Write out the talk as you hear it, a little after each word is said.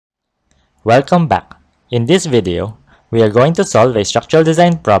Welcome back. In this video, we are going to solve a structural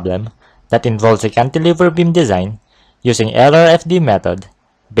design problem that involves a cantilever beam design using LRFD method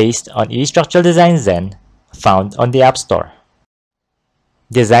based on eStructural Design Zen found on the App Store.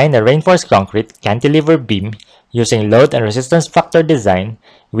 Design a reinforced concrete cantilever beam using load and resistance factor design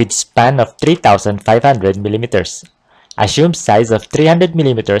with span of 3,500 mm. Assumed size of 300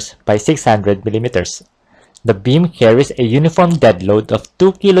 mm by 600 mm. The beam carries a uniform dead load of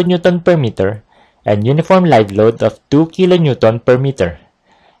 2 kN per meter and uniform live load of 2 kN per meter,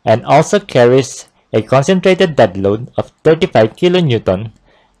 and also carries a concentrated dead load of 35 kN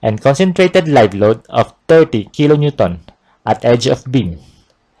and concentrated live load of 30 kN at edge of beam.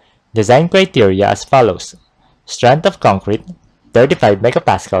 Design criteria as follows: strength of concrete 35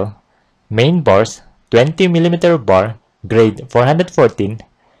 MPa, main bars 20 mm bar grade 414,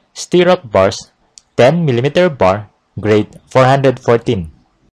 stirrup bars 10 mm bar grade 414.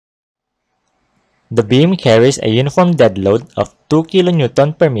 The beam carries a uniform dead load of 2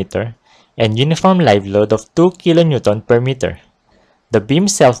 kN per meter and uniform live load of 2 kN per meter. The beam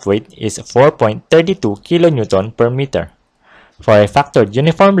self-weight is 4.32 kN per meter for a factored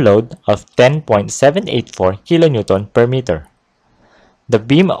uniform load of 10.784 kN per meter. The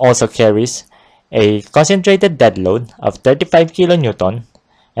beam also carries a concentrated dead load of 35 kN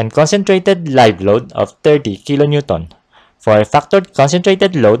and concentrated live load of 30 kN for a factored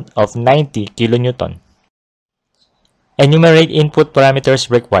concentrated load of 90 kN. Enumerate input parameters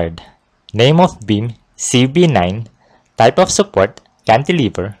required: name of beam CB9, type of support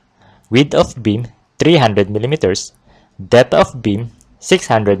cantilever, width of beam 300 mm, depth of beam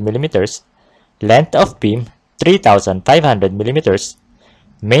 600 mm, length of beam 3,500 mm,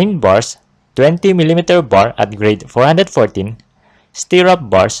 main bars 20 mm bar at grade 414, stirrup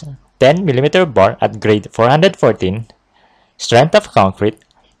bars 10 mm bar at grade 414, strength of concrete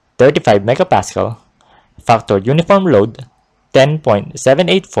 35 MPa, factored uniform load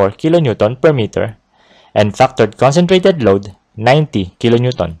 10.784 kN per meter, and factored concentrated load 90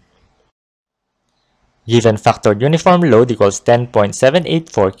 kN. Given factored uniform load equals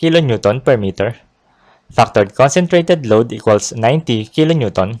 10.784 kN per meter, factored concentrated load equals 90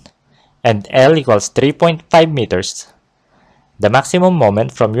 kN, and L equals 3.5 meters. The maximum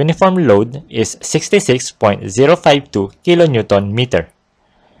moment from uniform load is 66.052 kN meter,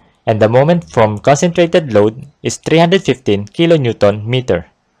 and the moment from concentrated load is 315 kN meter,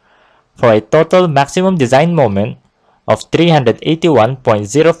 for a total maximum design moment of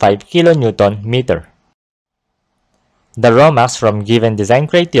 381.05 kN meter. The raw mass from given design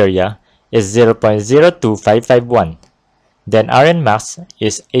criteria is 0.02551. Then Rn max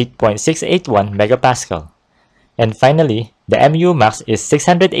is 8.681 MPa. And finally, the Mu max is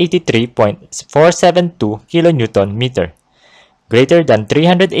 683.472 kN meter, greater than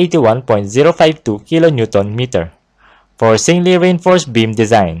 381.052 kN meter, for singly reinforced beam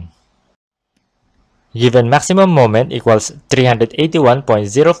design. Given maximum moment equals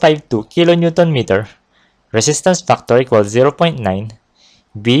 381.052 kN meter, resistance factor equals 0.9,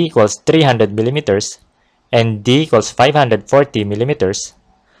 B equals 300 mm, and D equals 540 mm,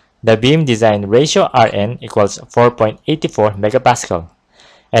 the beam design ratio Rn equals 4.84 MPa,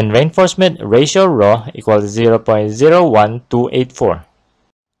 and reinforcement ratio ρ equals 0.01284.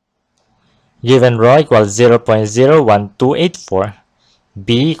 Given ρ equals 0.01284,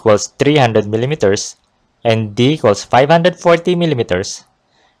 B equals 300 mm, and D equals 540 mm,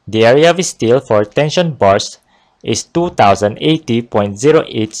 the area of steel for tension bars is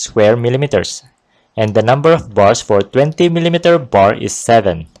 2080.08 square millimeters, and the number of bars for 20 mm bar is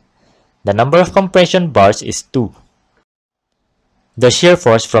 7. The number of compression bars is 2. The shear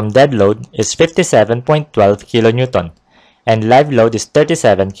force from dead load is 57.12 kN, and live load is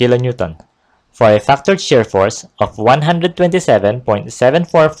 37 kN, for a factored shear force of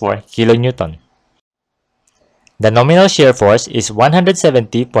 127.744 kN. The nominal shear force is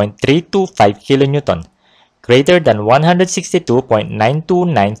 170.325 kN, greater than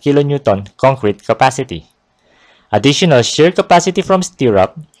 162.929 kN concrete capacity. Additional shear capacity from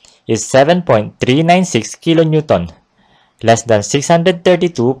stirrup is 7.396 kN, less than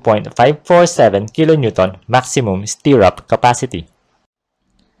 632.547 kN maximum stirrup capacity.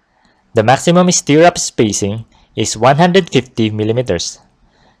 The maximum stirrup spacing is 150 mm.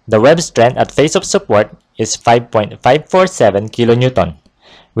 The web strength at face of support is 5.547 kN,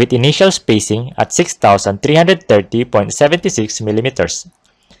 with initial spacing at 6,330.76 mm.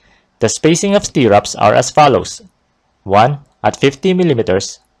 The spacing of stirrups are as follows: 1 at 50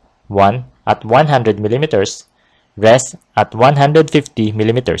 mm, 1 at 100 mm, rest at 150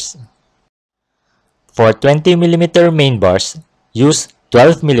 mm. For 20 mm main bars, use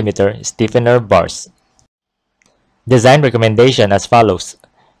 12mm stiffener bars. Design recommendation as follows.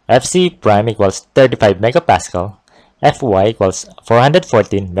 Fc prime equals 35 megapascal, Fy equals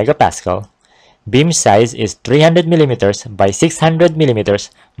 414 megapascal. Beam size is 300mm by 600mm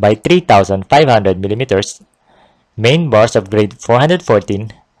by 3500mm. Main bars of grade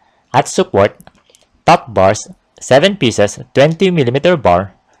 414. At support, top bars 7 pieces 20mm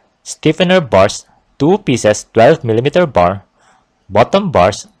bar, stiffener bars 2 pieces 12mm bar, bottom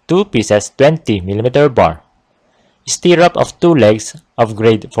bars 2 pieces 20mm bar. Stirrup of 2 legs of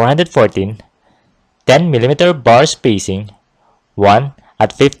grade 414, 10mm bar spacing, 1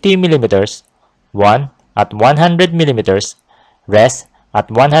 at 50mm, 1 at 100mm, rest at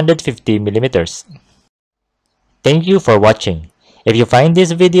 150mm. Thank you for watching. If you find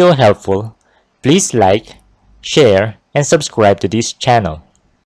this video helpful, please like, share, and subscribe to this channel.